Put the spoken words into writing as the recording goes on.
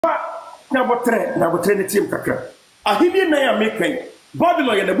na botre ne team kakra ahini na ya mekan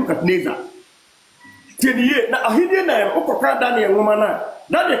Babylon ya Nebuchadnezzar tieniye na ahini na ya okoka Daniel nwoma na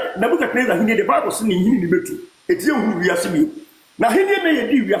Nebuchadnezzar ahini de Bible se ni hini ni betu etie hu wiase mi na ahini na ya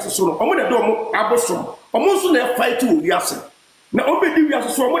di wiase so no omo de do omo abosom omo nso na fight wo wiase na omo di wiase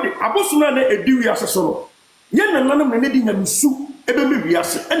so omo de abosom na edi wiase so no ye nananam na di nyamusu ebe me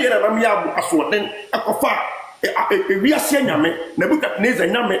wiase ene na nam ya abu asoden akofa wiase nyame Nebuchadnezzar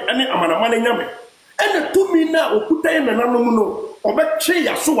nyame ene amanamane nyame ene tumi na okuta na nanom no obetwe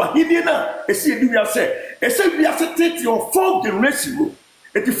yaso wa hidie na esi edi wiase ese wiase tete of fourth generation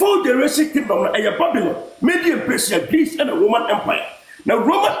eti fourth generation kingdom na eye Babylon Median Persia Greece and the Roman Empire na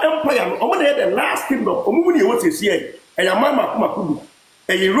Roman Empire no omo na the last kingdom omo mu ne wo sesi eye mama kumakudu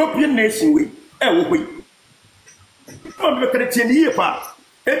European nation we wo hoi ma be kretien yie pa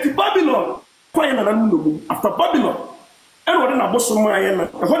eti Babylon kwaya na nanom no after Babylon ene wo na boso maye na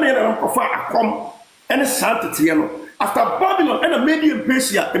ho na ye na kofa akom ene santete ye no after Babylon and a Median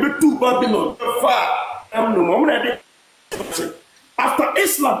Persia, ebe two Babylon far after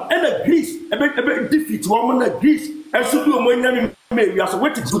Islam and a Greece, ebe defeat woman Greece, and so do we are so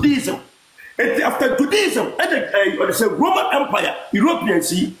what is Judaism. And after Judaism and the Roman Empire, European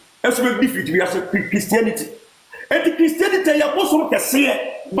sea, as we defeat we are Christianity. And the Christianity ya boso can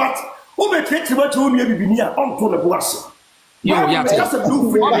say, but who may take what you may be near on the boss. Yeah, that's a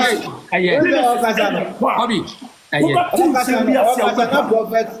blue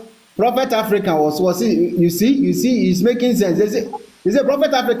Prophet Africa was you see he's making sense. Is a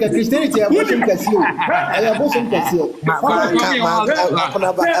Prophet Africa Christianity abortion kasi o. Ay abortion kasi o.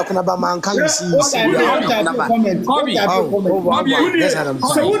 Akuna ba man kan you see.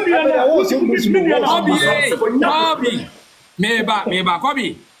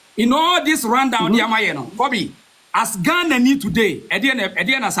 Kobi. In all this rundown dia maye no. Kobi. As Ghana need today,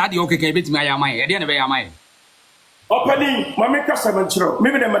 Ediana Sadi okay, bit my amay, Ediana be amay. Opening, Mamika Samanchro,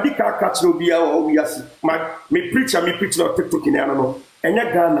 maybe the Madika Katro Bia or Viasi, me preacher or TikTok in Anno, and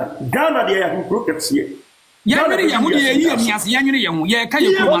yet Ghana, they are who broke it here. Yamiri,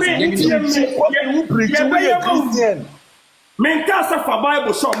 Menkasa for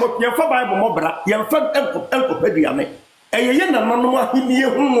Bible show, your for Bible mobra, your fun elpopediame. Eye na nanu ahimie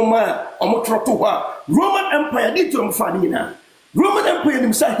hunuma omotroto ho Roman Empire di trom fani na Roman Empire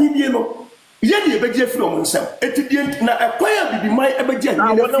nim sa himie no ye de ebeje firi omon nsam etidie na ekwaya bibiman ebeje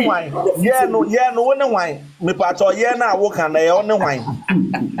ahimie na fi ye no woni wan me pato ye na awoka na ye oni wan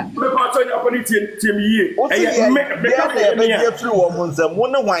me pato ni apani tie mi ye eye me ebeje firi omon nsam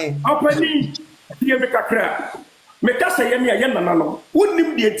woni wan apani tie me kakra me kasa ye me na nanu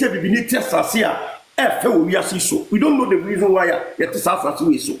wonim de tie bibini tie sase a we don't know the reason why it is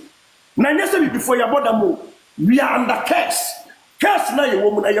so. Now, before your border, we are under curse. Curse now, your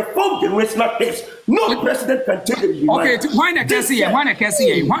woman, your phone generational curse. No president can take it. Okay, why not curse here? Why not curse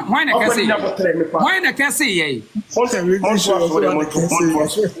here? Why not curse here? Why not curse here?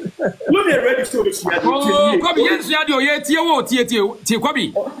 Look at ready stories. Oh, Kobe, yes, you are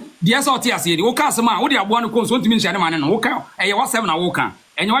Kobe. Yes, or tears here. You can't man. What do you want to consult me? Man, and walk out. And you was 7 hours.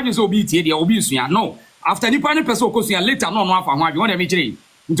 And you want to be here, obese. No, after the panel person goes later, no one from what you want to be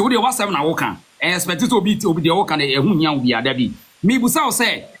into the was 7 hours. And expect to be the walk and a young be a Debbie. Me, Busao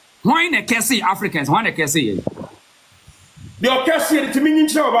say, why not Cassie Africans? Why not Cassie? The Cassie to me,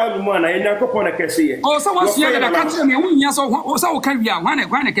 about the one, and I go on a Cassie. Oh, so what's the other country? Yes, so can be a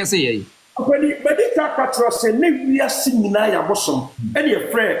one Cassie. But they can't trust and we are singing I bosom. Any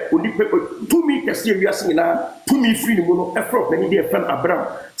afraid would to me Cassie, we are singing to me free mono, a frog, and dear friend Abraham.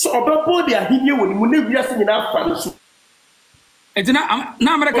 So about body are here when we are singing out. It's not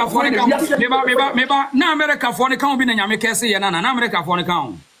America for the count. Maybe now America for the count being a Cassie and America for the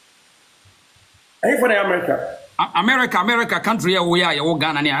count. Hey, for the America country, we are your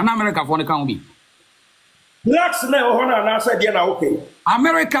Ghana and America for the count. Blacks now, Hona, and I said, yeah, okay.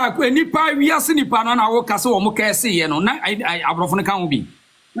 America, nipa we are sinipa na woka so mo kese ye no na abrofo ne kan bi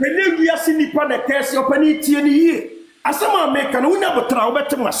me we are sinipa na kese opani tie ni ye asama America no unya botra wo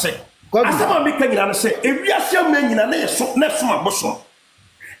betem ase asama America nyina no se ewiase amanyina na yeso na so aboso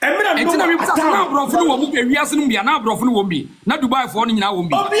emira no na abrofo no wo mu ewiase no bia na abrofo no wo bi na Dubai fo no nyina wo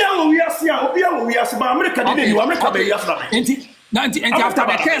bi obia wo wiase ba America de ni America be wiase na enti after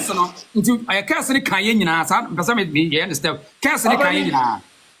the case no into a case ni kan ye nyina sa pesa me ye understand case ni kan ye nyina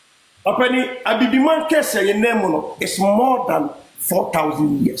opani abibiman case ye name no is more than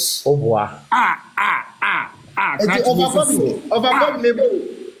 4,000 years oh boy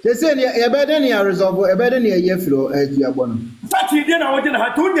They say a better near resolve, a better near year flow as you are born. But you didn't want to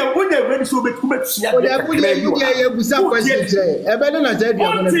have told you when they ready so big to make a better than I said, you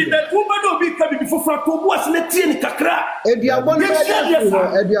are going to be coming before was let in Kakra. If you are born,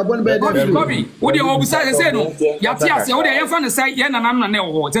 Bobby, what do you always say? Yatias, what they have to say, Yan and I'm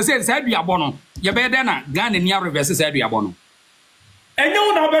not to say, said we are born. You better than Gan and Yarra versus said we are born. And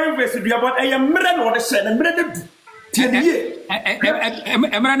you know very best to be about a man or the son and bread. 10 years.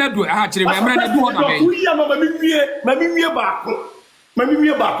 Emrana do actually, Emrana do what I mean.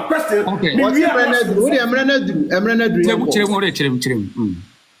 Question. Okay. What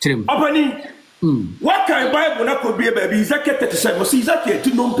what kind of Bible not could be a baby? Zaka 37 was Zaka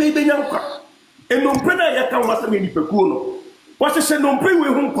to no pay the yanka. And no pena yaka was a mini pecuno. What's the same no pay with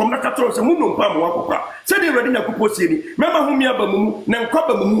whom come like a toss and no palm waka. Said they ready to put city. Remember whom you have a moon,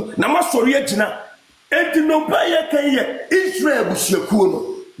 Namkabamu, Namasoriagina. And to no pay Israel was your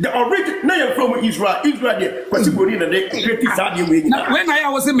kuno. The original from Israel, was in the when I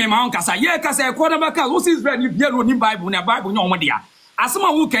was in my mount, Casa, a quarterback, who's Israel, you Bible, and a Bible, no idea. As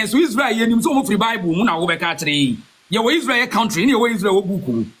someone who can Israel, and some free Bible, Muna over country. Your Israel country, your Israel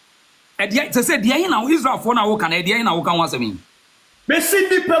book. And yet, they said, now Israel for now, can I now come once a mean? They see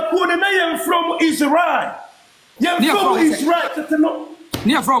the Pekun and I am from Israel. You're from Israel.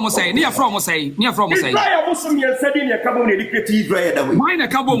 Near from say. Israel was saying, said in a cabo, Israel. Mine a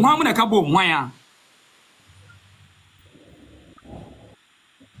cabo, Mamma a cabo, Maya.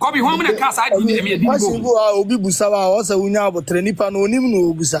 Copy home in a cast. I didn't Obi Busawa also we now but Trenipa no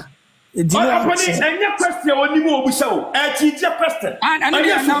Nimu Busa. And your question on Nimu Busa. Question. And no,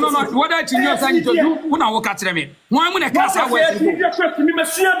 what I think you're saying to do when I walk at me. Why when a cast away? No.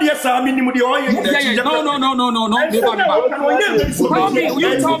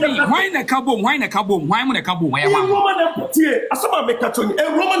 You told me, why in a kaboom, why in a kaboom, why in a kaboom? I am a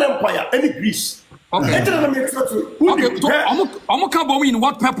Roman Empire, any Greece. Okay. Okay. Omukabo in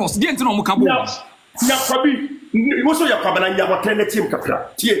what purpose? The entire Omukabo. Ya kwabi. Woso ya kwabana ya watene team kakra.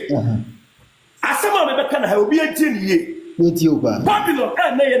 Tie. Asema me beka na ha obi antie Ethiopia. Babylon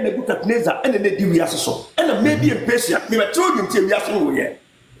na ye Nebuchadnezzar na di wiase so. Na maybe Persia, me betrol you tie wiase wo ye.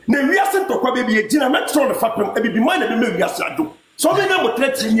 Na wiase ntokwa be bi gina metro no fapem e bi man na be wiase ado. So me na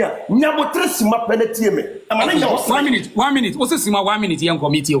botre tinia, nya botre sima pele tie me. Amana nya 1 minute. What's sima 1 minute yan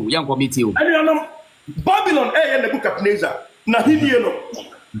committee o. Babylon Nebuchadnezzar na hidie no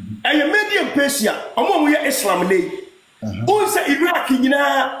Median Persia omo ye Islam nei say Iraq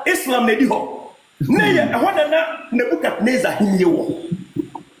nyina Islam na di ho na ye na Nebuchadnezzar hidie wo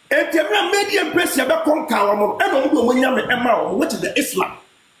Median Persia be konka wo e no mo nyame e ma wo which is the Islam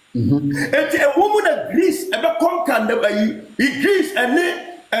woman na Greece e be konka na Greece and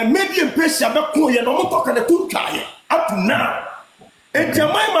Median Persia be kon ye no mo toka na tunka ye up to now. And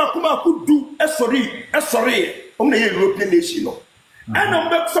Jemima Kuma could do a sorry, on the European nation. And on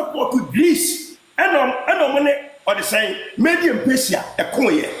back support to Greece, and on money or the same, medium Persia, a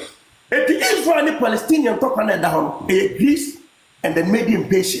coin. And the Israeli Palestinian talk on down, a Greece and the medium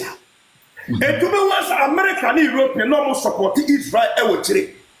Persia. And to me, once America and Europe, no support Israel, a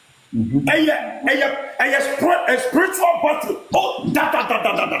spiritual battle.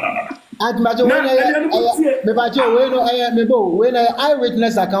 Oh, when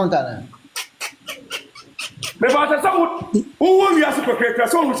eyewitness account.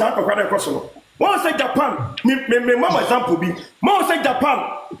 Once say Japan, me mama example be. More say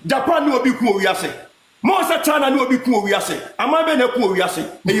Japan no be ku we ase. More say China no be ku we ase. Amabe na ku we ase.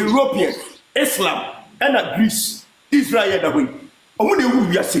 The European, Islam, and Greece, Israel that way. Omo na wu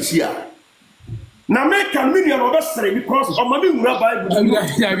we ase here. Na make can million of us because of my Bible.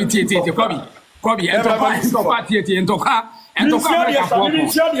 Yeah, we Kobe, and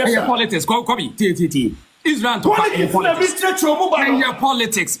politics, Kobe, Israel to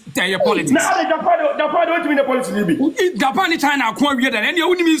politics. Japan, China, and any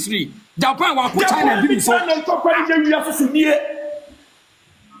only ministry. Japan, China,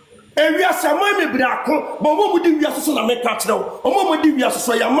 and we are some but what would we also make catch now? Or what would we also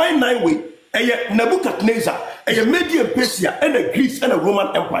say? My 9 way. Nebuchadnezzar, a Median Persia, and a Greece and a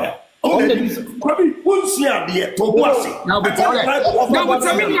Roman Empire. Probably won't see idea to was it. Now, but tell me,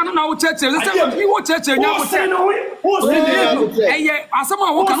 now, church, you watch church, and now,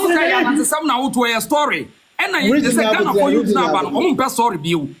 someone who can say, some now to a story. And I just said, for you to have an own best story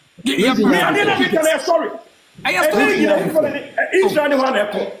view. Sorry. I have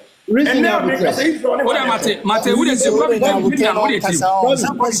and now because Mate, would you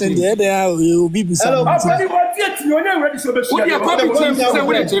some question there will be beside. What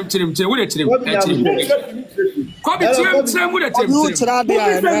Kobi tiem mu de tiem. You try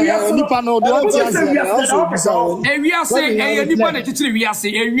there nipa no don't also bisa. Ewiase nipa na titiri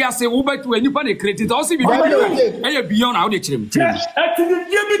ewiase wo betu nipa na create it also be beyond how they chim. Etini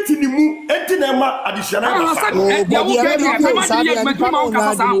die bitini mu enti na ma additional.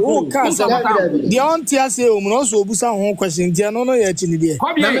 The auntie say o no so busa ho question dia no ye chini die.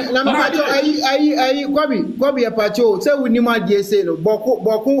 Na ma Kobi apacho say we ni ma die say no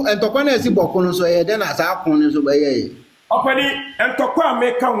boku entokwa na esi boku no so ye den asa akon no so baye. Opani entokwa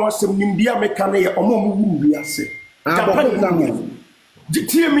ameka wonsem nimbia meka na ye omo mu wiase. Japan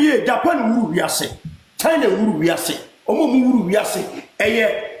DTME Japan wuru wiase. China wuru wiase. Omo mu wuru wiase. Eye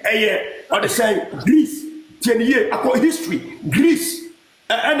or the say Greece tieniye akọ history Greece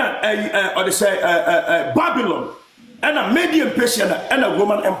or the say Babylon and Median Persia and a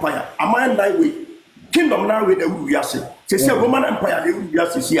Roman Empire. Aman way kingdom now with the wuru wiase. Say Roman Empire the wuru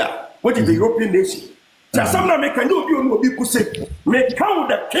wiase here. What is the European nation? Some make a new people say, may count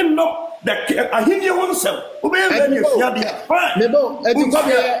the kingdom that I hear you oneself.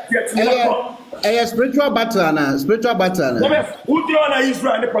 A spiritual battle, spiritual battle. Who do you want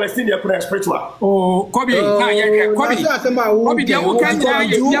Israel and the Palestinian spiritual? Oh, Kobi,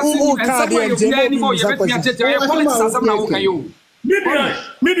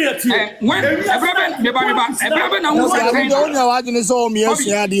 Media when I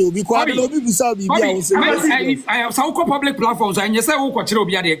have some public platforms and you say who got you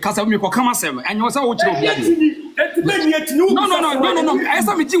be because me come asem and you say who no I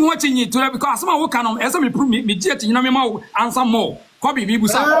saw me watching it because some who can as me prove me jet you know answer more Kobi bi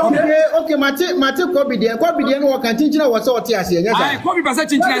busa okay mate Kobi dey no can teach na was all tia se nya Kobi ba say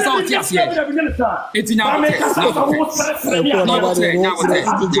teach na say all tia se etinya me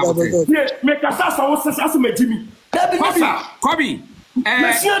kasa so wo sese asema jimi Kobi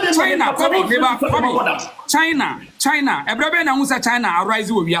China ebrebe na hu say China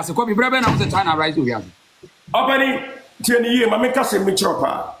arise wo wiase Kobi ebrebe na hu say China arise wo wiase obani tieni ye ma me kasa me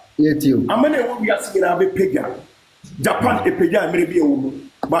chiropa yetio amane wo wiase na be pega Japan epeja emerebi ewu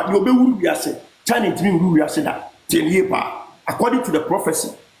but you be wuru wiase China ntimi wuru wiase da tieni ye pa according to the prophecy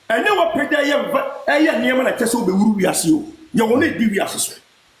ene wo pega ye niam na kese wo be wuru wiase o ye wo na di wiase so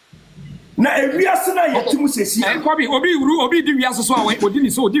na ewiase na yetimu sesi Kobi obi di wiase so a odi ni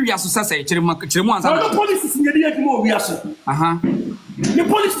so odi wiase sese kiremu ansa no policies nye di edimo wiase the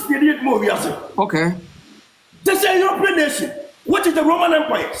policies nye di edimo wiase okay this is European nation what is the Roman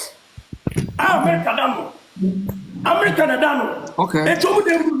Empire America na dano okay eto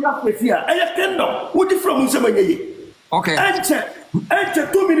de ru ya kwefia eye kingdom wo di from nsemanyeye okay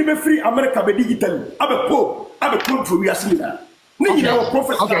enche to mi ni be free America be digital abe control we asina ni nyina wo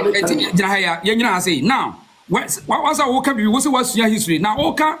prophet okay jina haya ye nyina say now what's our can be what's your history now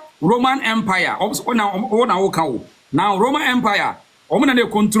oka Roman Empire na oka wo now Roman Empire omo na dey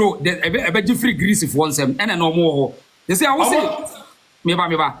control the ebe free Greece for onsem ene no mo ho they say I will say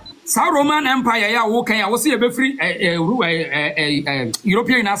meba Sa Roman Empire ya wo kan ya wo se be free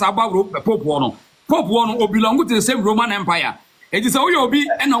European as about Pope no belong to the same Roman Empire. It is all obi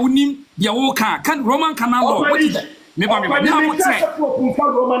and onim ya wo kan Roman canal what is meba na what say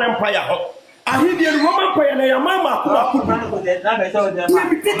Roman Empire ho ahidi Roman Empire na ya mama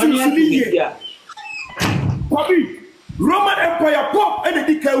Roman Empire Pope and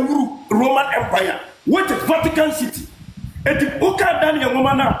the Roman Empire what is Vatican City. Eti uka dani ya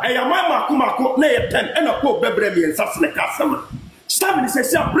ngomana eya mama kumako na ye 10 ena ko bebre mi ensase ne kasama stab ni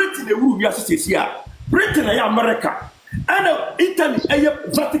sesi a Britain e wuru wiase sesi a Britain ya America ena Italy eye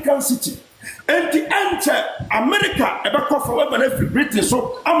Vatican City enti enche America ebe ko for we na free Britain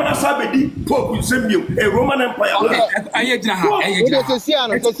so amana sabedi Pope Nsembio e Roman Empire aye jina ha sesi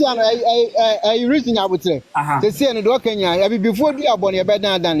ano ai reason abutre sesi ano do Kenya ya before di abon ye be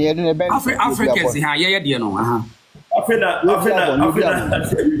dan ye no be Africans ha ye de no Afena.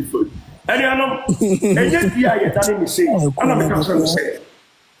 Anyone, and yet, I tell me say, I'm not going to say,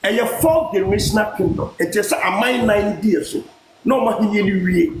 and your 4th generational kingdom, it is a mine 9 years so. No more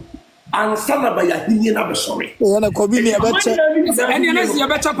in and son of a Indian of sorry. And a Kobini better, and you know,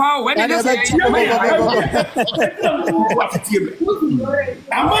 better power when it is. Am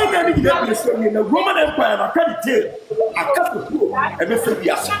I not in the Roman Empire? I can't tell. I can't be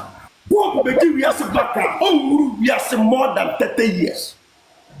a Pope be give us back we are more than 30 years.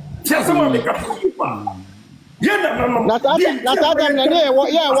 Just someone make a no. Not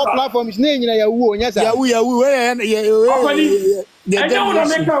what platform is name ya wu nya sa. Ya wu they don't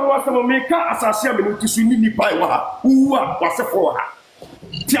make a make assassin me to swing ni pai wa wu a wase for ha.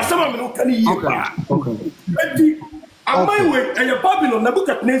 Just someone me can yi pa. Okay. Am I with Babylon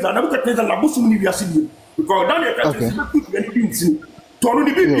Nebuchadnezzar na busum ni wiase ni. because Daniel can put anything to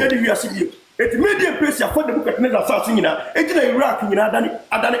only be we are seeing it made a place for the book at Neza Sassina, it in Iraq in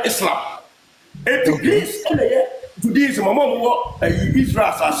Adani Islam. It Greece Judaism among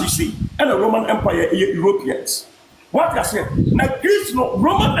Israel Assisi and the Roman Empire Europeans. What I say? Now Greece no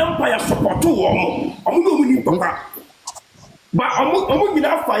Roman Empire support to but among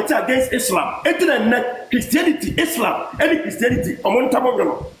enough fight against Islam, et Christianity, Islam, any Christianity, among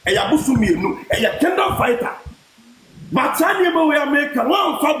Tamogono, a Yabusumi, a kingdom fighter. But Tanya we America,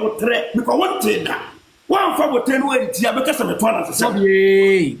 one fabo tre, because one trader, one fabo 10 way, because of the Twana.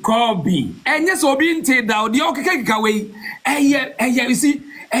 Kobe, and yes, Obin Teda, the Okaway, you see.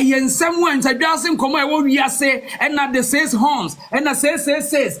 And someone to doesn't come what we are say, and not the says horns, and the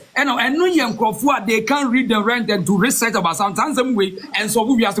says, and no young Crawford, they can't read the rent and to research about sometimes some way, and so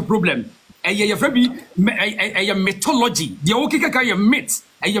we have the problem. A mythology, the Okaka myth,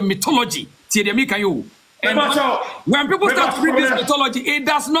 a mythology, Tiamika. And when people start to read this mythology, it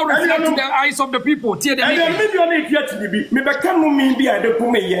does not reflect in the eyes of the people. Be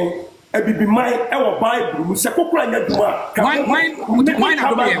my Bible, why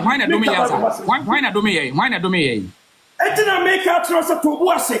not do me? I didn't make out to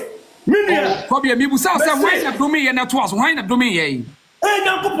was it. Probably a Mibusa said, why not do me and that was why not do me? Eh,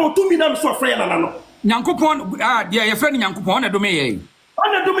 Yanko to me, I'm so afraid. Yankupon, dear, your friend Yankupon, do me.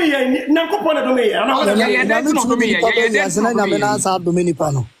 I do me, Nankopon do me, and that's not do me. Yes, and I'm an answer to many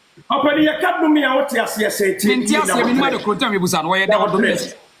panel. Open your cut to me out, yes, it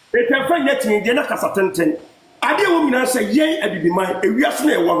can find yet in the Nakasatan. I dear woman say, yea, I be mine, a real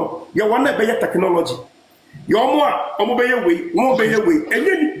snare one, your one that better technology. Your more, obey away, more obey away, and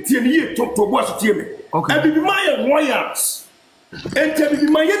then 10 years to watch Timmy. I be my warriors. And tell me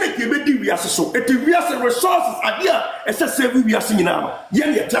my enemy, we are so. It is resources are here, as I say, we are seeing now.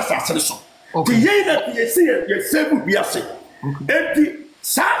 Yea, just as so. The yea that you see, you say, we are saying. And the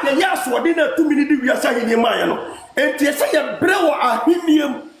Saturday, yes, what dinner 2 minutes we are saying in Mayano. And they say a brewer are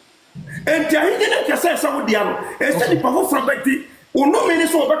him. And the Indian can say some of the other, and said the power from Betty, who no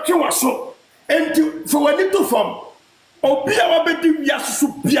minutes over Kiwaso, and for a little form. Oh, be our Betty, yes,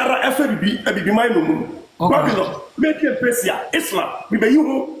 Piara FB, and be my room. Babylon, Betty and Persia, Islam, we may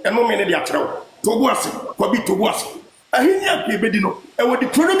you and no man in the actual. To was it, for be to was it. I hear you, Bedino, and with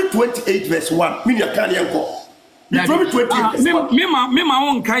Deuteronomy 28, verse 1, Minia Canyon call. Deuteronomy 28. Me, my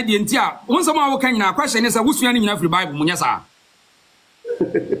own kind, the entire. Once a more can you question is a who's running every Bible, Munyasa.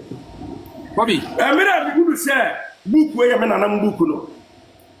 Bobby, I made a good say, book where I'm an ambukuno.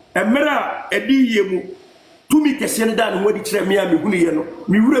 A mirror, a D. To me, Cassian Dan, what it's me, I'm me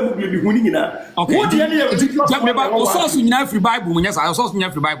will be winning. Okay, what the other source in every Bible, yes, I saw in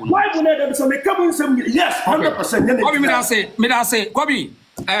every Bible. Why would I some come some? Yes, 100%. May I say, Bobby,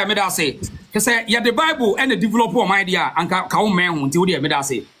 may I say, because the Bible and the developer my idea, and come man until the may I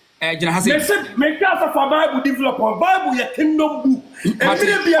say. Make us a Bible developer, Bible, your kingdom book. And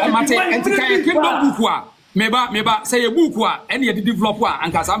kingdom book. Meba say a book and yet developer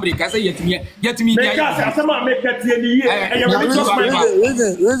and somebody can say yet me. Make us a make that year.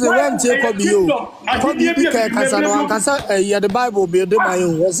 The Bible be my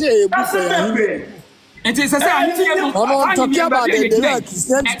own. Say a book. It is a talking about the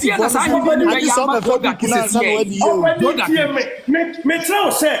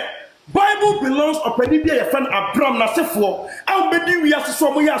Bible belongs upon the fan Abram Nasefo. I'll be we are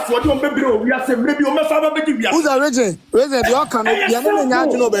so we are so we are saying maybe who's a regent? You can be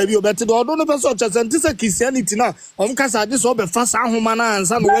baby, but the other person such as Christianity now. Casa this over fast Ahumana and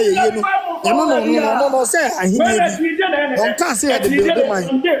some way. No, say I can't say at the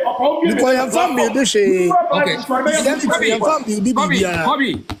mind. Because I'm family, this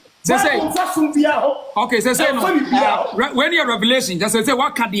Bobby. Okay, say no. When you revelation, just say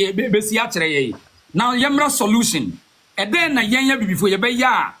what can the be now yamra solution. And then na yanya before you be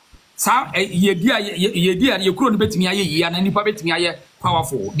ya. Sa ye dia ye kuro no betimi aye yi na nipa betimi aye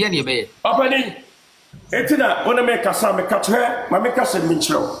powerful. Dia na be. Opani. Etina wona me kasa me katwe, ma me kasa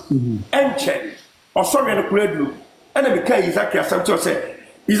minchiro. Enche. Osori no kuledu. Ana me kai Isaac asam to say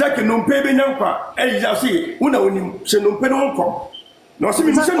Isaac no mpe be nyankwa. Isaac say wona onim se no mpe no nkom. No see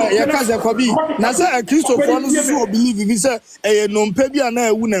me say na say a Christopher no so believe we say eh no mpe bia na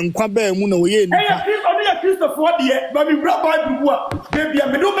ewu na nkwa ba mu na oye ni Christopher de ba me bra Bible a baby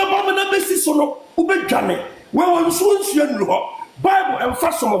me do be ba me na besi so no u be dwane we won so nsia nu ho Bible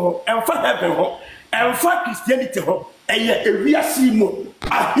emfa so ho emfa heaven ho emfa Christianity ho eye ewiase mu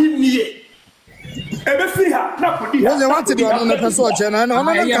ahinie free her, not for the They wanted to on the person channel. And the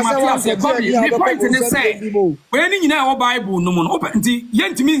point in say, when you know Bible, no one open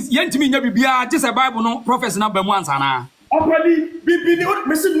yent me bibia just a Bible no prophecy number once ana. Already no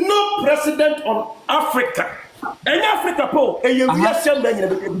president on Africa. Any Africa po e ye wi asem na nyina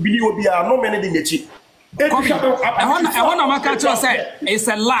bibili obi a no many dey nchi. I want to make sure say it's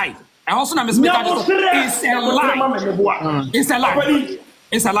a lie. I also na it's a lie. It's a lie.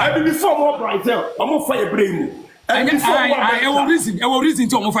 It's a lie. Before more Brazil, I'm on fire brain. I will reason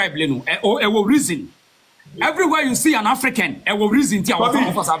to on fire brain. I will reason. Everywhere you see an African, I will reason to our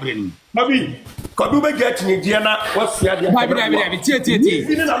for brain. Baby, could you get Nigeria? What's the idea?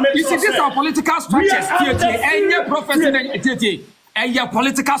 You see, this our political structures. Any prophecy, and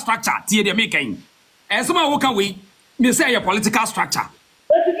political structure. The making. As someone walk away, me say a political structure.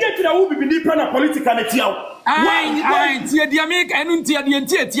 I the make and the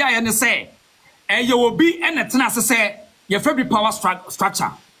and say, and you will be and a tenacity say, your favorite power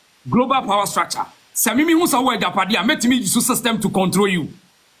structure, global power structure. Samimi who's aware that party, I met me system to control you.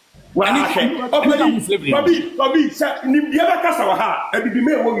 Well, Bobby, sir, the other Casawaha, and the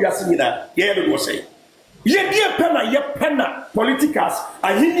mayor will ask me that. Yeah, it was say. Ye penna, politicals,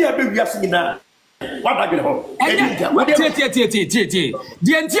 I hear baby asking that. What I get home? The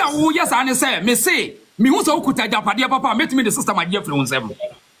entire who yes, I say, me say, me who's so could take Padia Papa, met me the system I give from them.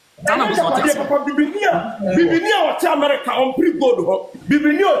 Bibinia or America on pre gold,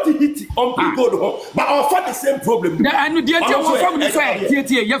 Bibinia Tihiti on pre gold, but I'll find the same problem. And the entire family say,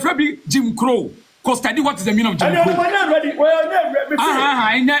 you're probably Jim Crow. Cause study what is the meaning of Jim Crow?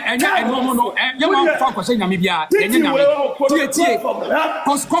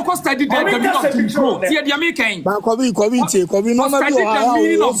 Cause study the meaning of Jim Crow. Here the American.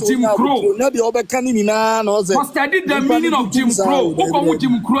 Jim Crow. Not the other canina. Cause study the meaning of Jim Crow. Who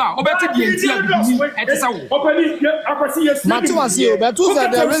Jim Crow? Obey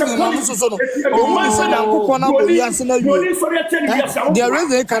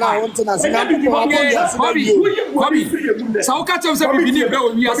so catch him say bibini be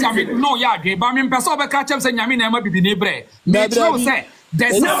we asame no ya dwe ba me pese obeka catch him say nyame na ma bibini bre me tell say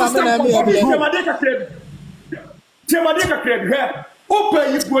there's no system Temadeka crab here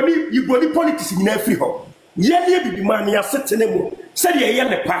open you politics in every ho ye ne bibi man ya setene mu say de ye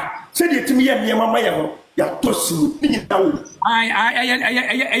ne pa say de timi ye ne mama ye ho ya tosu ni dawo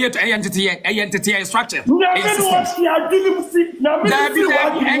entity structure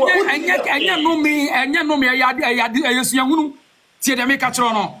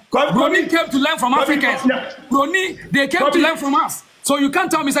Brony came to learn from Africans. Brony, they came to learn from us. So you can't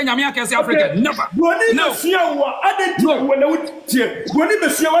tell me say Nyamia can say African. Never. No.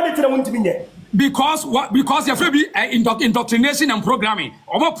 Because what? Because you have to be indoctrination and programming.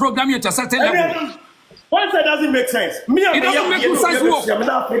 Over programming at a certain level. Once that doesn't make sense. Me and it doesn't make sense.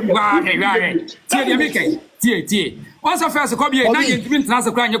 Right. Once first come here, now you intimate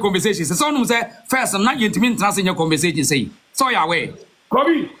transfer in your conversation. So some say first, now you intimate transfer in your conversation. Say, so your way.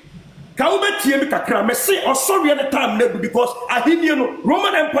 Kobi, can we tie me kakra? Me say, oh sorry at the time because I hear you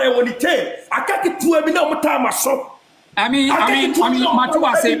Roman Empire when it came. I can't get to every now time I saw. I mean,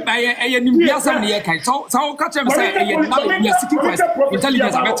 Matua say, I am in some year. So catch him say, you're seeking for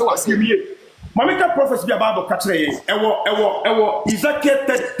intelligence about us. Mamika prophecy be about catching ewo Ezekiel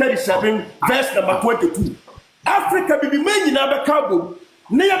 37 verse number 22. Africa be many in our cabo.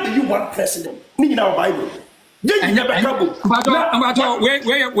 Never be you one president. Need our Bible.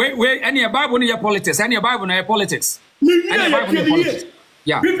 Wait, any Bible in your politics, any Bible in your politics.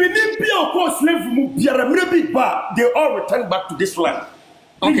 Yeah. They all return back to this land.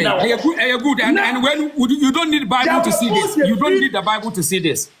 Okay, good. And when you don't need the Bible to see this. You don't need the Bible to see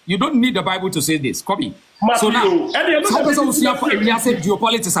this. You don't need the Bible to see this. Copy. So now, some person will see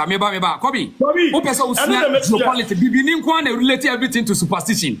geopolitics. Meba. Copy. Who person will see geopolitics? Beginning one relate everything to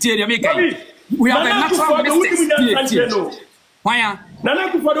superstition. We have a natural mystics. Why?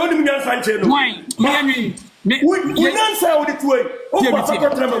 Why? We answer with it way. The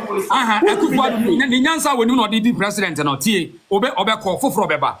answer when you know the president and not tie. Obe call for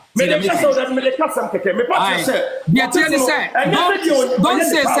Beba. Don't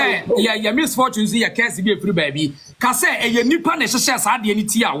say your misfortunes here can't be a free baby. Case a nipa ne shares had any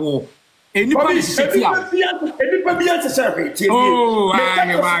tia war. A nipa ne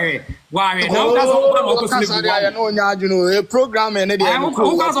why? No, that's a program and program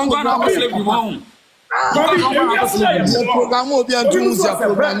will be a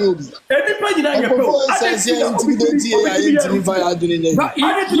program.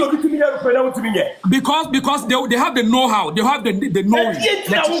 because they have the know-how, they have the knowledge.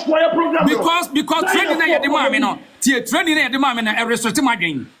 Because training na yede ma me no. Tie training na yede ma me na e restrict my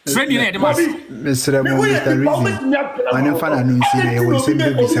dream. Training na yede ma. Mr. Mo Mr. Reason. Mane fa na no nsi na ye wo se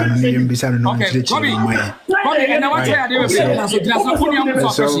be bisa no ye bisa no nchire mo ye. And I want to say so just no put your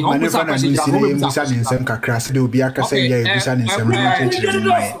question. Mane fa na no nsi na ye bisa ne nsem kakra se de obi aka se ye bisa ne nsem no nchire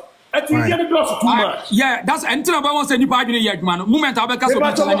mo ye. Yeah, that's until about once any party yet, man. Moment I become so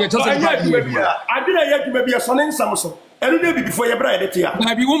much challenge. I didn't maybe a son in Samson. Every day before your bride.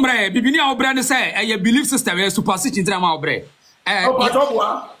 I be umbre, Bibinia brand say, a belief system is superstition drama bre. Yeah,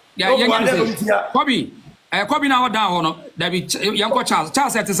 Kobe. Kobe now down, David, young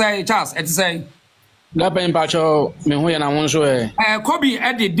Charles had to say, Lapping Pacho, Mehoy and I won't show Kobe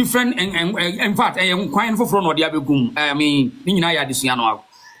added different, in fact, I am quite for front of the Abigum. I mean, Nina this Yano.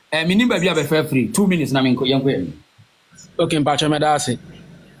 Minimum be a free 2 minutes na menko yankwe. Okay, mpacho medase.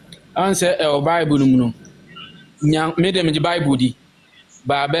 Answer Bible no. Nya me dem the Bible di.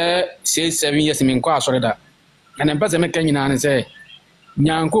 Ba be 7 years menko asore da. And empase me kan nyina ne say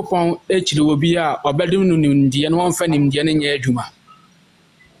Nyankopon echiri obi a obedum no nimdie no won fa nimdie ne nya adwuma.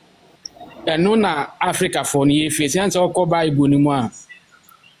 Eno na Africa for ni face answer ko Bible ni mu a.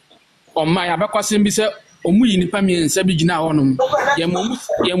 O ma ya bekwasem bi se omu yi nipa mi nsa bi gina honum ye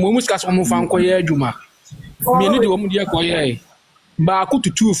momu ska so mo fan koye adwuma mi ni de omu de koye ba ko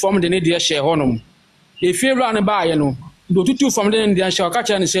tutu form de ne de hye honum e fiewra ne ba ye no do tutu form de ne de hye o ka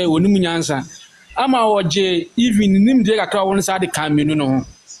che ne se onum nyansa ama oje even nim de kakra won sa de kan mi no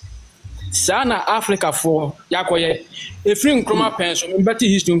sa na Africa for yakoye e free nkroma penso mbeti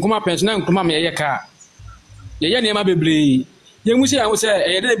history nkroma penso na nkroma me ye ka ye ne ma bebre ye mu se ya wo se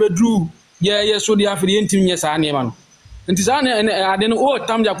e de bedru ye so dia afiri entim nye saa ne ma no nti saa ne ade no o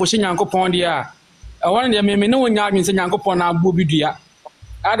tam dia ko hye Nyankopon dia won dia me ne wonya adwen se Nyankopon na agbo bi dua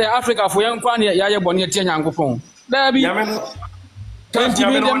ade Africa fo ye nkwa ne ya ye bone tie Nyankopon da bi Tanti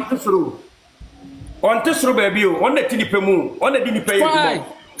bi dem on tesro baby o on na tinipe mu on na di nipa ye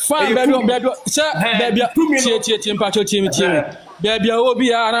fine baby se baby tie mpacho tie baby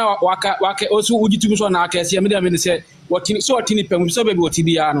obi ara waka osu ugitum so na aka se me dem ne se wotini so wotini pem so baby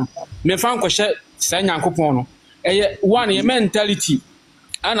wotini ya no me fan ko hye sa Nyankopon no eye one ye mentality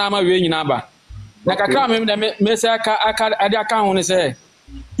ana ama we nyina ba na kakra me se aka ade aka ho ne se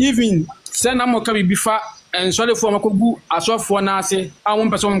even se na mo ka bi fa ensole fo makogu asofo na ase awon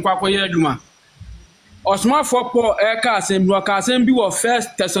pese mo kwa koye adwuma Osman for Paul eka asem bi wo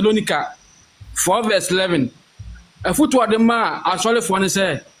 1 Thessalonica 4:11 afutu ade ma asole fo ne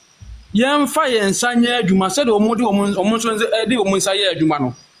se yemfa yensanya adwuma se de omo so de omo nsaye adwuma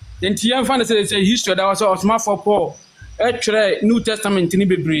no enti yemfa ne se history da was Osman for Paul twerɛ New Testament ni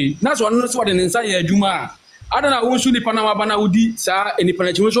bebre na so no so de nsaye adwuma adana wo su nipa na mabana wudi sa enipa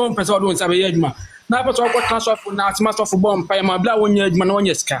na chiwo so mpesa wo nsaye adwuma na pa so ko transfer na asma so bomb pa ma bla wonya adwuma na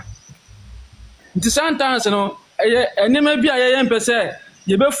wonya ska nti sometimes no enema bi aye mpese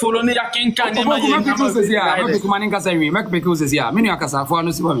ye be follow ne yakenka ne ma ye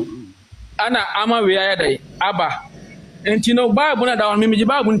ana ama we aye dai aba enti no Bible na da won me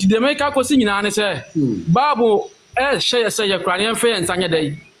Bible nti de me ka ko si nyina ne se Bible share say ye kra ne mfa nsanye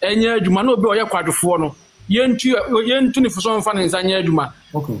dai enye adwuma na obi o ye kwadwofo no yentu ne fuso mfa ne nsanye adwuma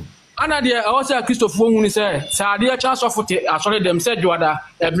okay ana de awose Christopher hu ni se saade ya cha sofote asore dem se joada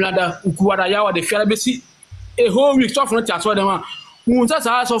eblada ukuwada yawa de fiara besi a whole week sofo no ti asore dem a hu nsa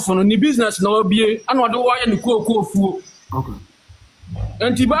sa sofo no ni business na obie ana ode wo ye ni kofuo okay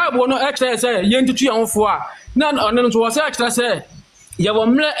enti Bible no extra say yentutu ya honfo a na ono no so extra say ye wo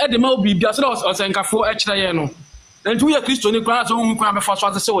mre e de ma obi bia so osenkafo extra ye no enti wo ye Kristo ni kwa so hu kwa be fa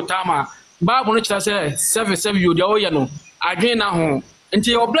so se wotama Bible no extra say 7 yo de wo ye no adwen na ho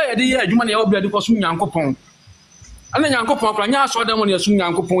nti obla ye de ye adwuma na ye obla de ko so Nyankopon ana Nyankopon kra nya so dem na ye so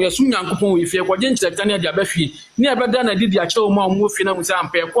Nyankopon we fie ko je nkyerɛ na dia ba fie ne ye beda na didi a kyerɛ wo ma mo fie na mu se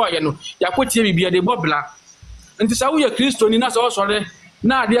ampe ko ye no ya ko tie bibia de bobla nti sa wo ye Kristo ni na so sɔre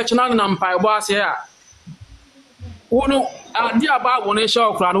na ade kyena na mpa ebo ase a wo no ade aba wo no hye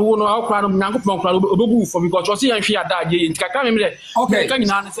okra no wo no okra no Nyankopon kra obebu fo because o se yan hwe ada ade nti kaka me de okay ka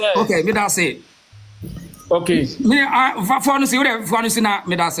nyina ne se okay me da say okay me for no see we for no see na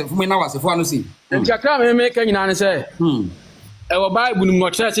me da say me na wase for no see njakra me ka nyina ne say e wo Bible ni mo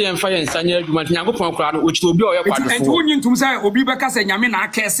kyerɛ sɛ yɛmfa yɛn nsanya adwuma Nyankopon kra no okito obi a ɔyɛ kwadofo enti wonyintum sɛ obi bɛka sɛ nyame na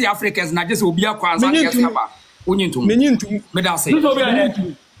akɛse Africans na gye sɛ obi akwa ansa kɛse aba wonyintum me da say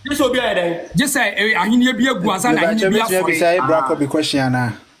this will be a just say ahini bi agu ansa na ahini bi afɔ say brako be question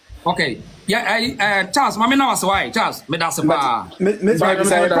na okay Yeah, Charles, mami na was why? Charles, me that's ba. Miss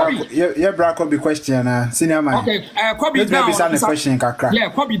Bracko be question senior man. Okay, Kobe down. Let's maybe question kakra. Yeah,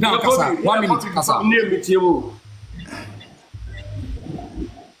 Kobe down kasa. 1 minute kasa.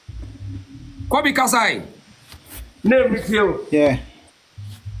 Kobe Kasai. Name with you. Yeah.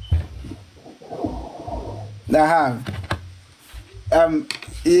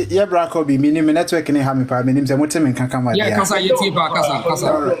 Yeah, Bracko be meaning my network in ha me pa meaning say motem nkan kama. Yeah, kasa yeti ba kasa.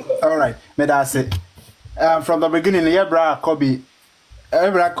 All right. Me that's it. From the beginning, yeah, Bracko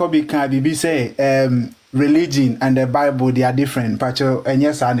be can be say religion and the Bible they are different. Pacho and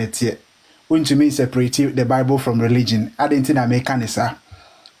yes and it here. When to me separate the Bible from religion. I didn't think I make canisa.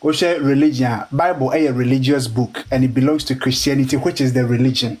 Oshe religion, Bible a religious book and it belongs to Christianity, which is the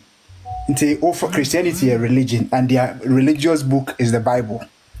religion. They offer Christianity a religion and their religious book is the Bible.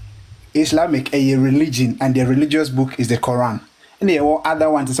 Islamic a religion and their religious book is the Quran. And the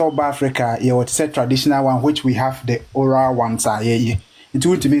other ones is all Africa, it's a traditional one which we have the oral ones are It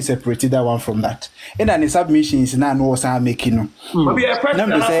would to be separated that one from that. And then the submissions now know what I'm making.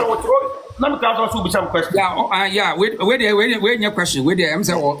 Let me also be some question. Yeah, wait your question. Wait there, I'm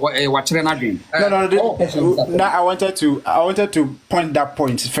saying what children are doing. No, I wanted to point that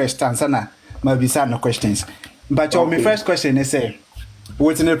point first, and sana maybe some questions. But my first question is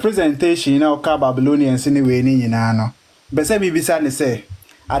within the presentation, Babylonians anyway, no. But say me say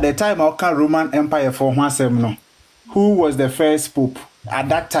at the time of Roman Empire for one who was the first pope? At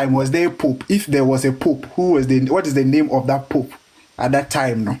that time, was there a pope? If there was a pope, what is the name of that pope at that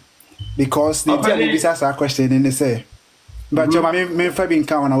time? No. Because the tell me this question and they say, but your me fabi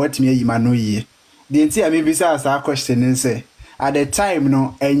nka wana wet me yima no ye. The entire me this question and say, at the time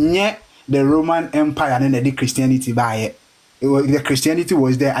no, enye the Roman Empire and the Christianity by it. The Christianity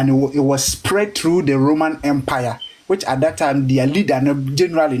was there and it was spread through the Roman Empire, which at that time their leader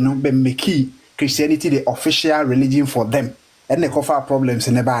generally no be make Christianity the official religion for them, and they cover problems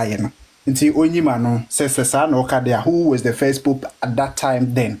in the buy. Until Onyima no says no there who was the first pope at that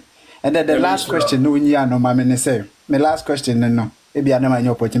time then. And then the last question, no, my say. My last question, no. Maybe I know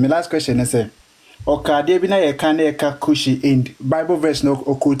my point. My last question is say, okay, there be na ye ka Cushi in Bible verse no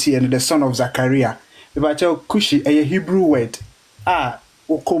Okoti and the son of Zachariah. But Cushi a Hebrew word.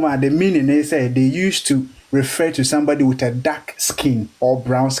 Okoma, the meaning they say they used to refer to somebody with a dark skin or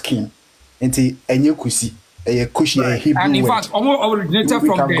brown skin. Until enye Kusi. A Cushi a Hebrew word. And in fact, originated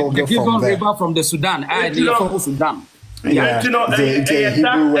from the Gizon River from the Sudan. From Sudan. Yeah, you know,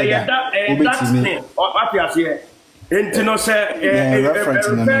 Hebrew word. What you say? You know, say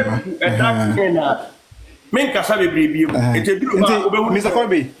Menka sabe bribi. Mr.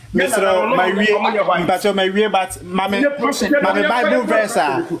 Kobe, Mr. My way, but my Bible verse.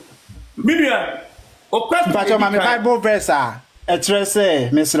 But my Bible verse. Say,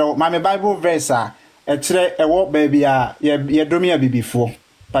 Mr. My Bible verse. A walk baby. You do me a before.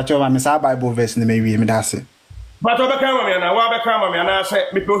 But my Bible verse. Me we me that's it. But Obekama me na wa Obekama me na say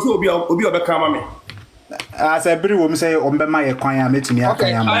me pe obi Obekama me. As every woman say Ombema ye kwan ya metimi aka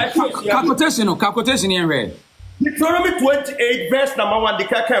ya ma. Calculation in red. Deuteronomy 28 verse number 1 the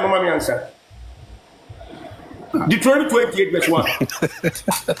kaka no ma me answer. Deuteronomy 28 verse 1.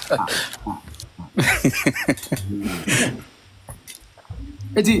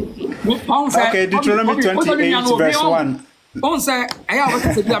 Okay, Deuteronomy 28 verse 1. On say I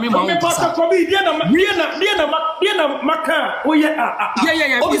have to be a member.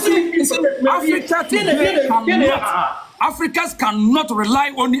 Africans cannot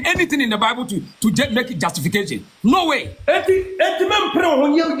rely on anything in the Bible to make it justification. No way. No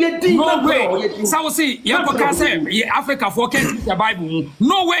way. So I will say, Africa for the Bible.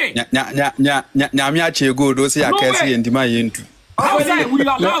 No way. How say we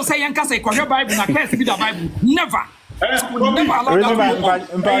allow say and say Bible na can't be the Bible? Never. The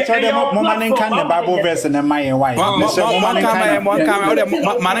Bible verse in my wife.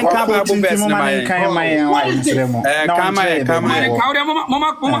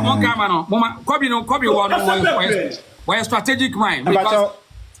 Why strategic mind?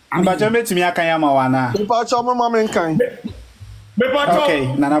 But you met me a Kayama. Okay,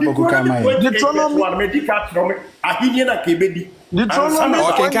 Nana Boku Kamai.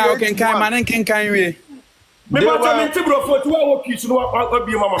 They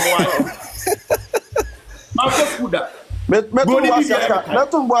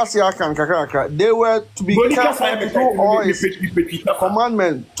were to be careful to do all his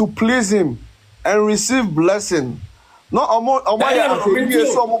commandments to please him and receive blessing. No,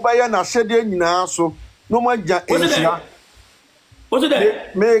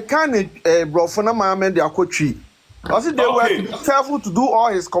 mechanic brofona mama de akotwi. Also they were to be careful to do all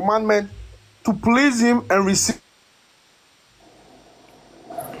his commandments to please him and receive.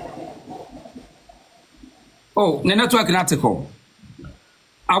 Oh, the network article.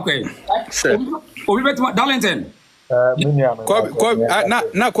 Okay. Sure. Darlington.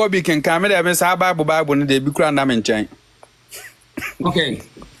 Na Kobe can come there and say Bible no dey be kura na me nchen. Okay.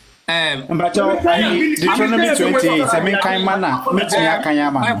 Deuteronomy 28, I mean, kind manner.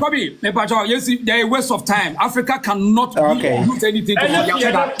 Kobe, yes, there is a waste of time. Africa cannot use anything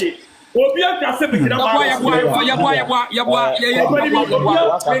to do.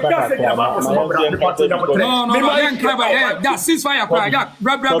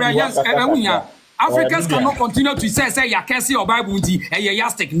 Africans cannot continue to say you can't see your Bible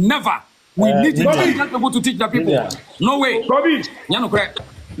yastic. Never. We need to teach people to teach the people. No way.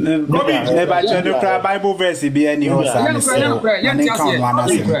 Bible verse be any what's the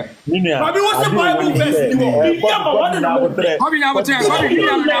Bible verse?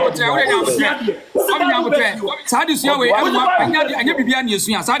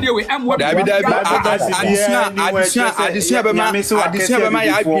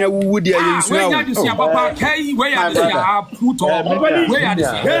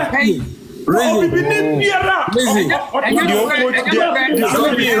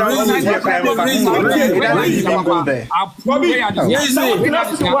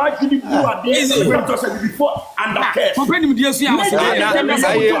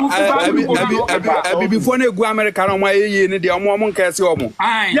 before they go America, no more ye ne de omo nka se omo.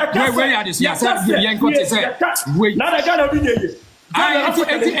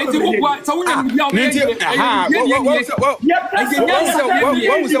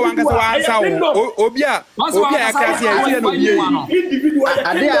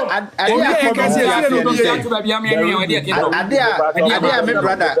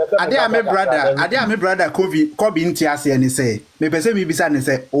 brother Kobe nti ase ni say me pese mi bisa ni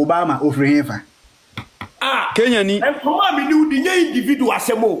say Obama ofri hefa Kenya ni and come on, me the individual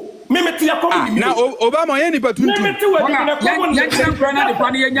asemo. Now Obama any but to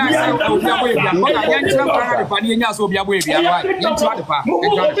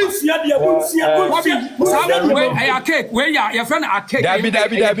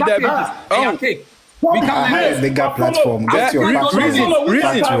bigger platform. Get your reason.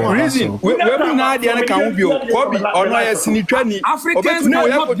 We not the can be Kobe or no sinitwani. Africans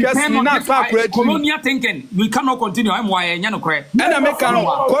cannot depend on colonial thinking. We cannot continue. I'm why and I make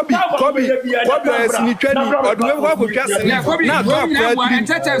Kobe sinitwani or do we work with just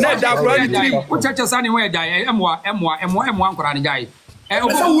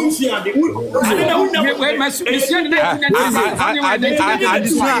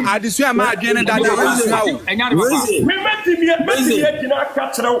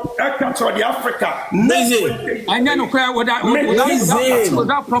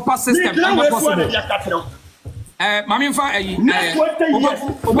without proper system.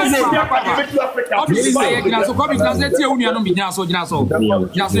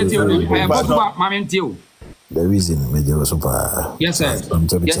 The reason major was super. Yes, sir.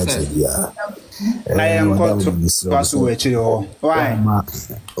 Yes, sir. Yeah. I am going to why?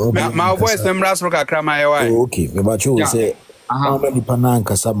 My voice them last rock crama why? Okay, but you say how many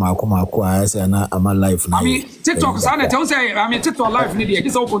pananka sama akuma say na ama life now. I mean TikTok sana tell say I mean TikTok live ni dey.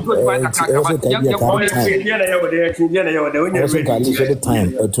 This all control by the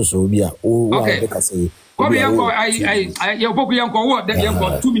time to so be okay. Kobe yanko I your boku yanko what that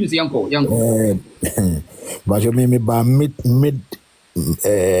yanko 2 minutes yanko. But you me ba mid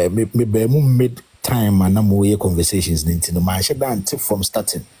time and I'm conversations into the man from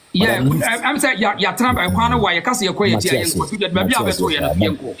starting. Yeah, I'm saying yeah tram I kwana wa ya kase yakwa yeti yanko so that baby abeto ya na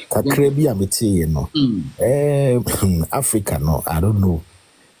yanko. Kakra bi amete no. Africa no, I don't know.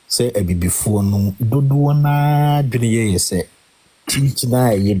 Say e before no dodo na dwene ye say teach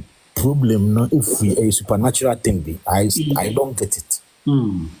na ye problem no if we a supernatural thing be I don't get it.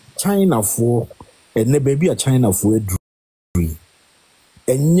 China for and baby a China for dream.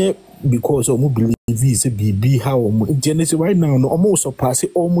 And yet because of believe is a BB how Genesis right now no almost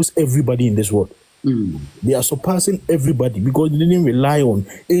surpassing almost everybody in this world. They are surpassing everybody because they didn't rely on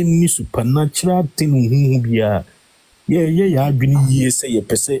any supernatural thing. Yeah, been years say a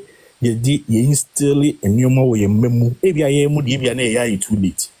person ye instill it and you more your memo. If I am too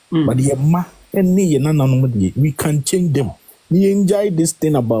late. But the ma and we can change them. We enjoy this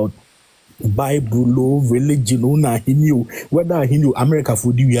thing about Bible, religion, he knew whether he knew America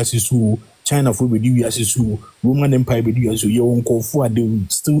for the years, China for the years, Roman Empire, your uncle for they will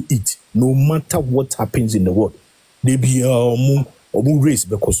still eat no matter what happens in the world. They be a race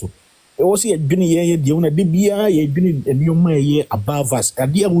because was a been here, the owner, the beer, a been a new year above us. A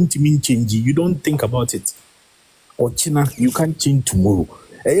dear won't mean change. You don't think about it. Or China, you can't change tomorrow.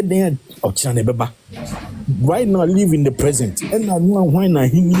 Right now, live in the present. And I know why not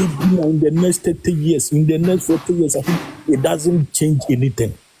in the next 30 years, in the next 40 years, I think it doesn't change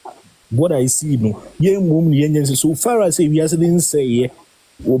anything. What I see, young woman, so far as we didn't say,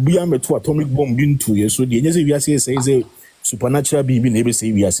 will be a to atomic bomb into you. So the NSA says a supernatural being able to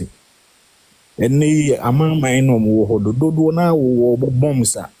say we are saying. And they among my no more, do now or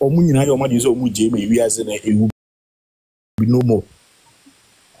bombs or Munina, your money is all Jamie, we are saying it will be no more.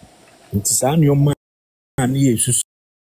 It's on your man, yes.